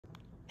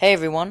Hey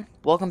everyone,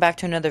 welcome back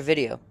to another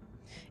video.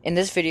 In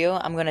this video,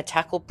 I'm going to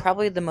tackle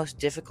probably the most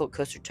difficult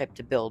coaster type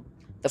to build,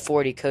 the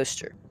 4D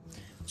coaster.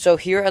 So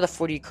here are the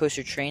 4D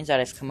coaster trains that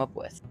I've come up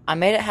with. I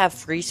made it have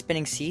free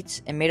spinning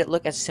seats and made it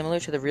look as similar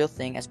to the real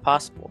thing as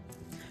possible.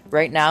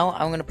 Right now,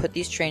 I'm going to put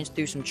these trains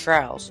through some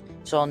trials,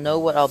 so I'll know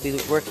what I'll be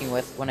working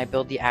with when I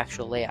build the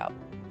actual layout.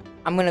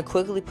 I'm going to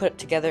quickly put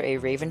together a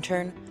Raven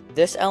turn.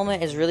 This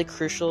element is really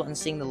crucial in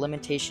seeing the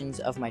limitations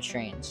of my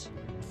trains.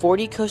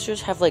 4D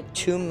coasters have like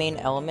two main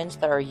elements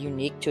that are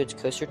unique to its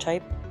coaster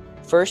type.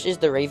 First is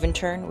the Raven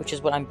turn, which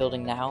is what I'm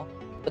building now,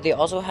 but they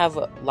also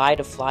have lie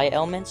to fly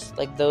elements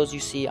like those you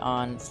see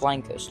on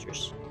flying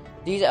coasters.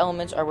 These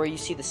elements are where you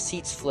see the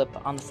seats flip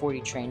on the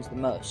 4D trains the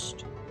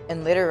most.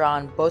 And later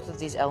on, both of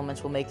these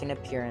elements will make an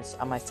appearance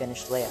on my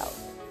finished layout.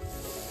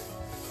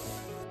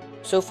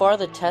 So far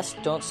the tests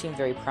don't seem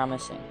very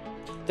promising.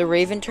 The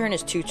Raven turn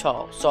is too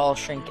tall, so I'll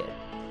shrink it.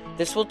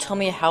 This will tell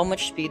me how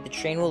much speed the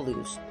train will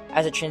lose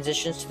as it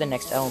transitions to the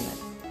next element.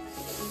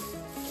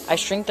 I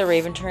shrink the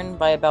Raven turn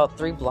by about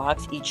 3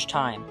 blocks each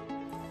time.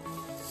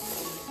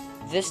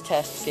 This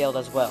test failed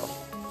as well.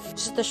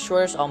 This is the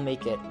shortest I'll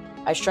make it.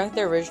 I shrunk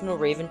the original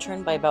Raven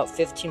turn by about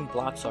 15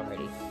 blocks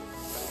already.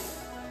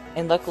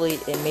 And luckily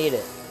it made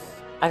it.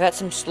 I got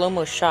some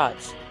slow-mo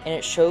shots and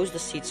it shows the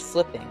seats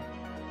flipping,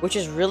 which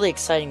is really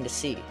exciting to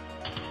see.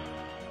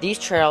 These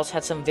trials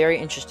had some very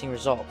interesting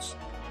results.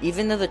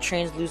 Even though the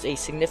trains lose a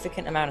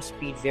significant amount of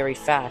speed very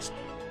fast,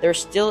 there's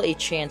still a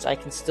chance I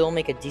can still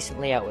make a decent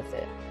layout with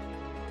it.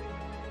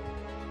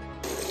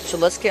 So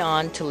let's get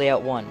on to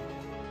layout 1.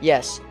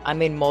 Yes, I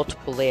made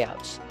multiple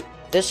layouts.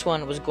 This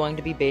one was going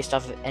to be based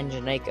off of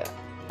Engineika,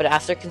 but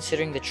after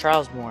considering the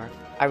trials more,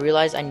 I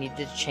realized I needed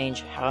to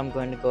change how I'm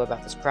going to go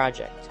about this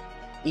project.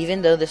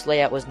 Even though this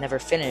layout was never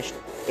finished,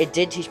 it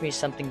did teach me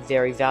something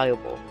very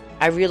valuable.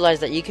 I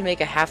realized that you can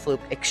make a half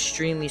loop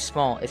extremely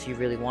small if you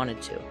really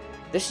wanted to.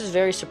 This is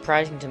very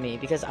surprising to me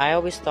because I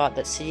always thought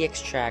that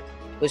CDX track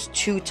was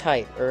too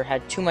tight or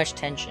had too much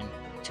tension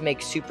to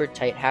make super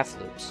tight half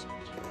loops.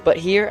 But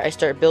here I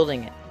start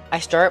building it. I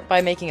start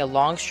by making a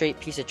long straight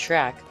piece of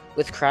track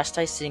with cross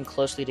ties sitting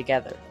closely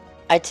together.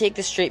 I take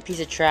the straight piece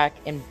of track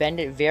and bend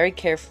it very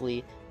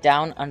carefully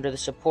down under the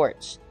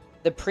supports.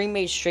 The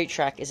pre-made straight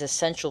track is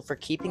essential for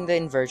keeping the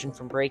inversion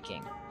from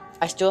breaking.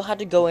 I still had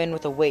to go in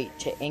with a weight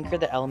to anchor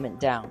the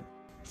element down.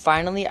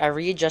 Finally, I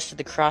readjusted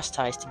the cross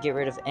ties to get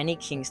rid of any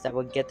kinks that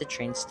would get the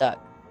train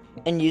stuck.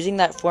 And using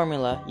that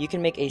formula, you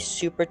can make a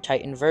super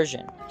tight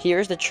inversion.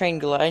 Here's the train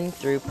gliding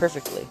through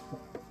perfectly.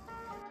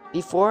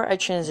 Before I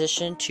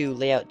transition to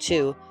layout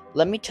 2,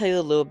 let me tell you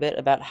a little bit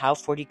about how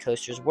 4D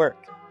coasters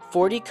work.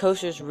 4D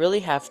coasters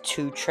really have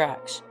two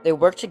tracks. They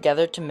work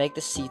together to make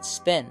the seats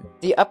spin.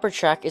 The upper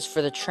track is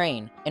for the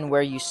train and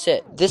where you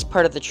sit. This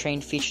part of the train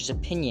features a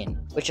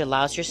pinion, which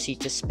allows your seat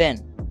to spin.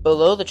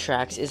 Below the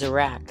tracks is a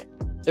rack.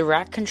 The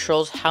rack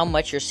controls how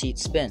much your seat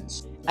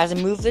spins. As I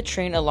move the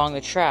train along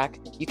the track,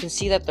 you can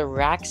see that the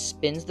rack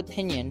spins the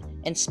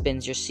pinion and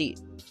spins your seat.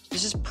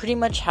 This is pretty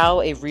much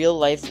how a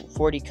real-life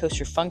 4D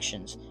coaster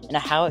functions, and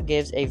how it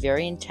gives a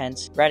very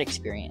intense ride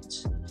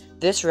experience.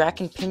 This rack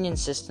and pinion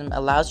system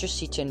allows your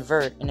seat to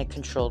invert in a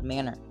controlled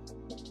manner.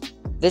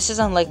 This is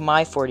unlike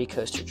my 4D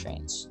coaster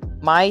trains.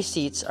 My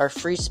seats are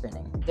free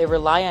spinning. They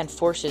rely on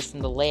forces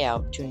from the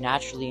layout to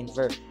naturally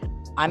invert.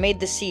 I made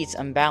the seats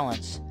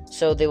unbalanced,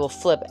 so they will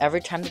flip every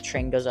time the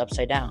train goes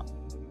upside down.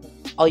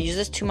 I'll use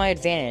this to my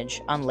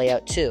advantage on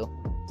layout 2.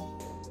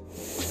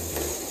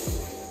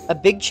 A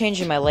big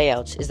change in my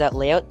layouts is that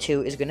layout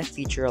 2 is going to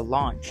feature a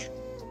launch.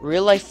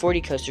 Real life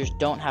 4D coasters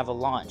don't have a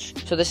launch,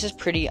 so this is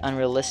pretty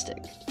unrealistic.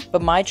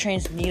 But my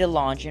trains need a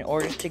launch in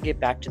order to get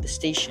back to the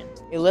station.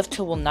 A lift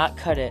hill will not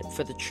cut it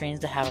for the trains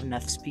to have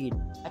enough speed.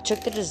 I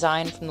took the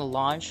design from the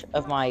launch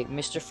of my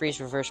Mr.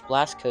 Freeze Reverse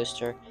Blast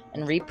coaster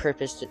and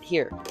repurposed it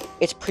here.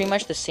 It's pretty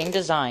much the same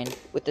design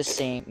with the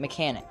same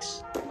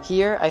mechanics.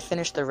 Here I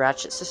finished the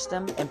ratchet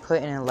system and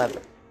put in a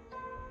lever.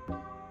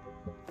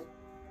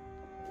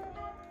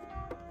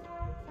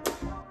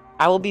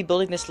 I will be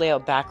building this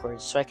layout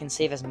backwards so I can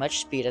save as much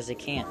speed as I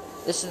can.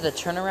 This is the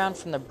turnaround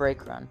from the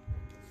brake run.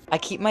 I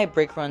keep my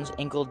brake runs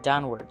angled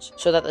downwards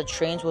so that the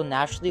trains will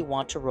naturally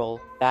want to roll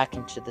back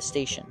into the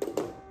station.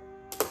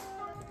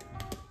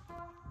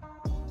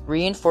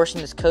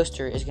 Reinforcing this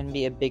coaster is going to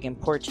be a big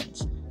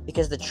importance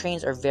because the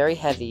trains are very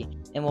heavy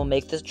and will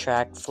make the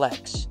track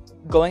flex.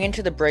 Going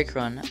into the brake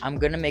run, I'm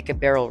going to make a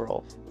barrel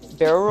roll.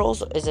 Barrel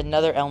rolls is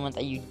another element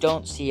that you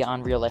don't see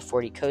on real-life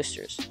 4D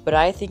coasters, but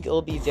I think it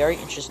will be very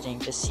interesting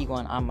to see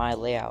one on my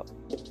layout.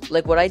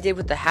 Like what I did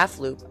with the half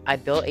loop, I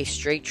built a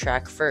straight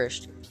track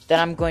first, then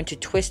I'm going to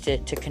twist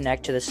it to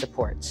connect to the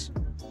supports.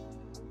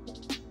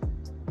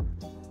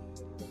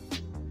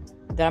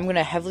 Then I'm going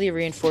to heavily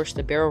reinforce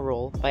the barrel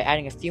roll by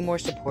adding a few more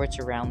supports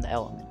around the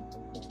element.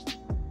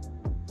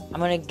 I'm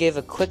going to give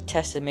a quick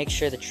test to make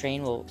sure the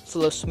train will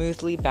flow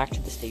smoothly back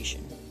to the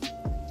station.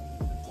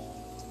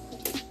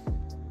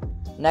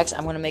 Next,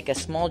 I'm going to make a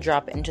small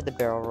drop into the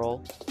barrel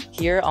roll.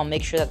 Here, I'll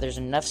make sure that there's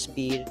enough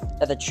speed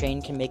that the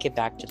train can make it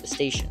back to the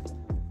station.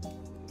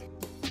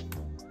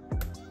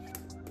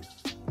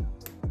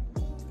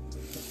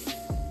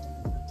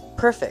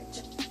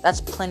 Perfect! That's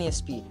plenty of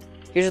speed.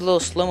 Here's a little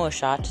slow-mo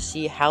shot to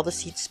see how the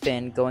seats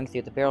spin going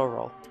through the barrel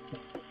roll.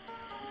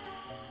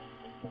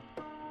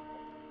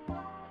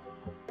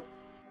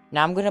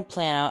 Now I'm going to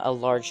plan out a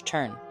large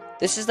turn.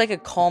 This is like a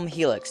calm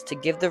helix to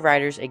give the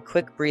riders a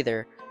quick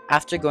breather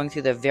after going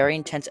through the very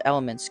intense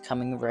elements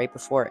coming right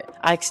before it.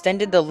 I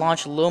extended the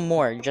launch a little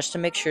more just to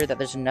make sure that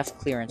there's enough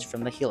clearance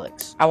from the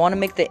helix. I want to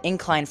make the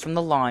incline from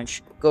the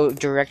launch go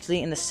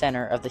directly in the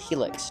center of the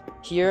helix.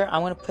 Here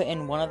I'm going to put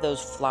in one of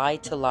those fly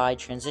to lie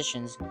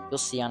transitions you'll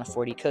see on a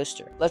 4D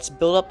coaster. Let's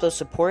build up those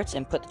supports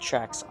and put the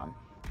tracks on.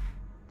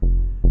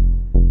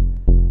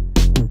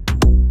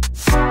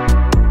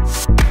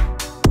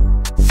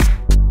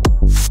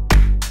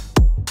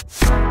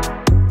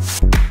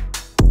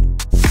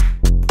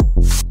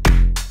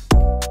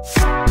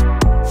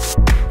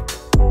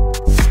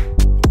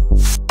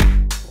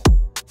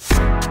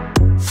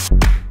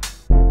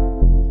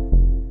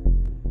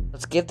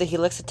 Give the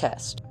helix a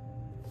test.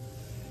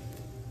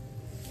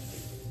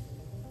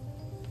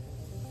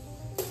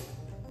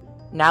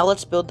 Now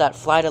let's build that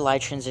fly to lie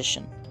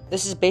transition.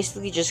 This is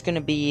basically just going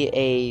to be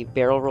a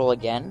barrel roll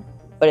again,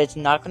 but it's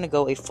not going to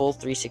go a full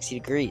 360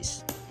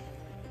 degrees.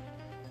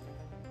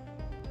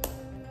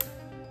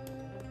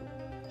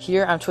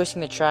 Here I'm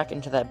twisting the track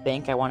into that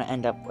bank I want to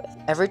end up with.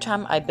 Every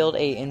time I build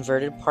a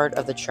inverted part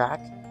of the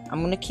track, I'm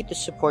going to keep the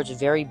supports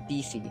very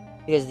beefy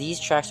because these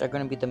tracks are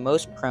going to be the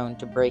most prone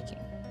to breaking.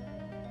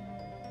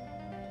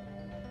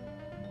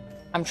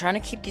 I'm trying to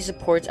keep these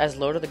supports as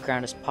low to the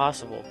ground as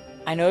possible.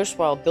 I noticed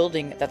while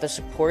building that the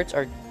supports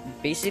are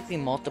basically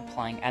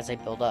multiplying as I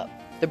build up.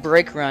 The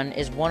brake run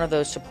is one of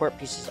those support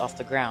pieces off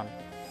the ground.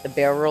 The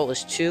barrel roll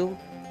is 2,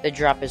 the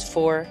drop is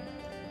 4,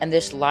 and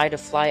this lie to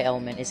fly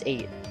element is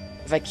 8.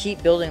 If I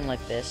keep building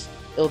like this,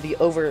 it'll be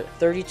over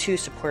 32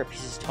 support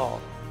pieces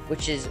tall,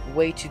 which is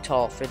way too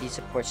tall for these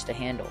supports to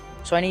handle.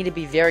 So I need to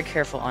be very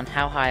careful on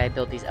how high I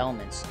build these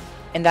elements.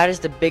 And that is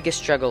the biggest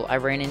struggle I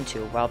ran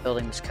into while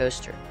building this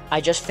coaster. I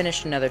just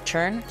finished another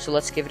turn, so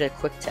let's give it a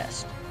quick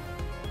test.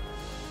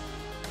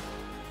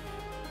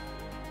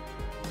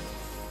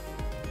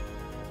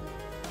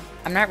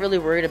 I'm not really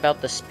worried about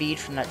the speed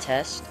from that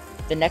test.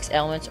 The next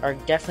elements are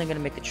definitely going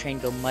to make the train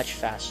go much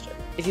faster.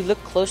 If you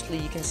look closely,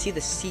 you can see the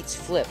seats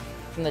flip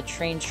from the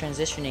train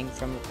transitioning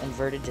from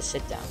inverted to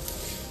sit down.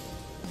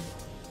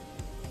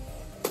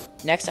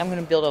 Next, I'm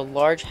going to build a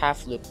large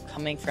half loop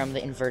coming from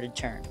the inverted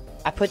turn.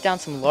 I put down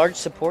some large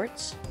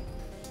supports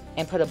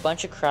and put a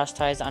bunch of cross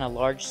ties on a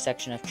large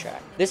section of track.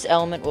 This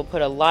element will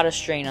put a lot of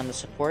strain on the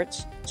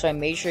supports, so I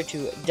made sure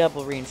to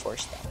double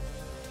reinforce them.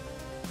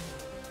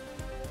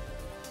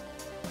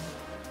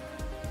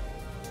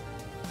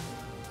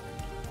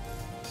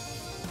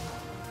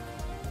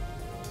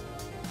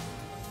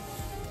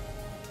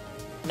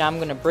 Now I'm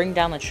going to bring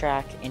down the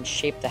track and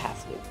shape the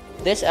half loop.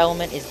 This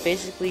element is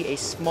basically a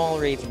small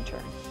raven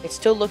turn. It's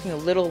still looking a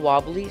little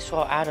wobbly, so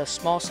I'll add a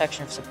small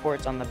section of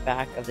supports on the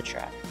back of the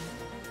track.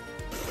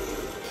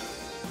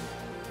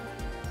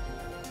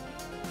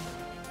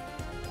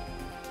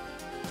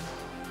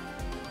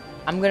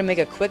 I'm going to make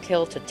a quick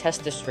hill to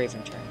test this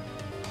raven turn.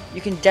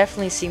 You can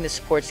definitely see the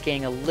supports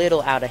getting a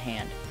little out of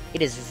hand.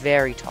 It is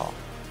very tall.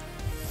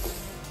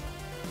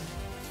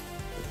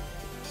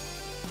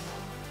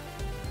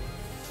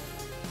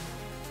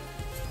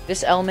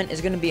 This element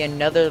is going to be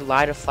another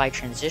lie to fly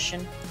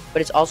transition,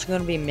 but it's also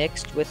going to be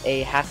mixed with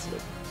a half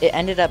loop. It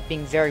ended up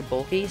being very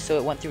bulky, so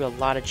it went through a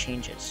lot of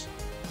changes.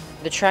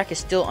 The track is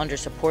still under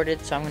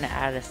supported, so I'm going to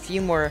add a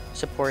few more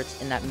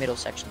supports in that middle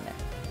section there.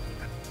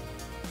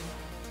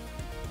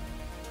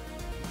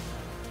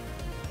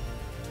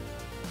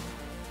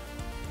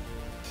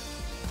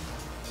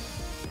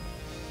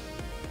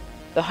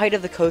 The height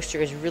of the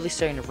coaster is really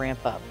starting to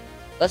ramp up.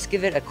 Let's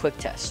give it a quick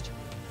test.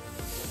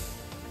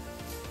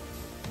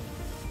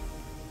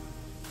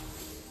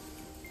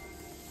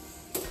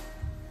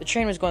 The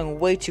train was going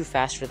way too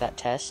fast for that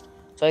test,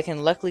 so I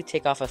can luckily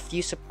take off a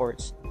few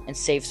supports and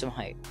save some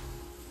height.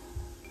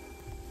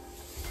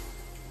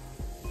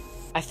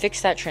 I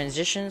fixed that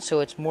transition so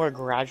it's more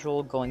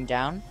gradual going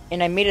down,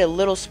 and I made it a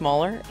little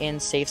smaller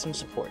and saved some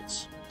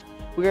supports.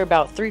 We are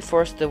about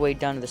 3/4 of the way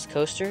done to this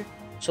coaster,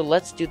 so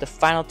let's do the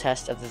final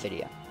test of the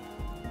video.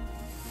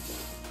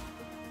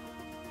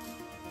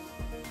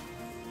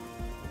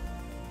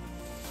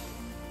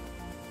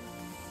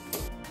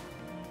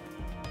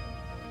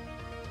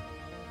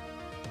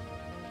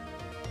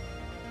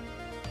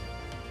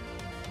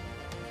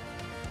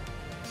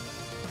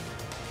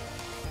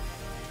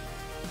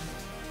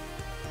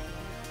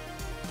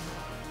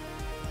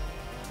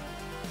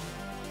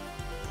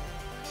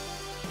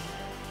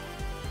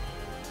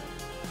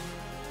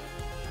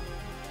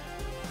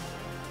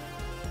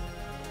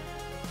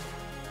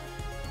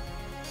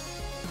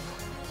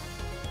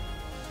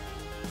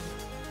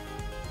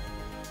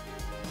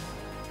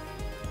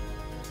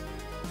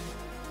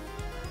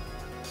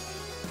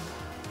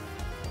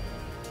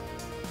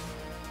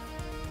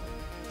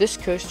 This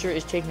coaster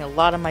is taking a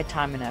lot of my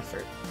time and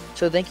effort,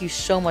 so thank you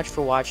so much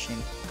for watching.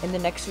 In the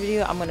next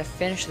video, I'm going to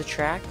finish the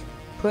track,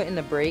 put in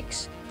the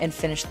brakes, and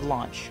finish the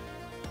launch.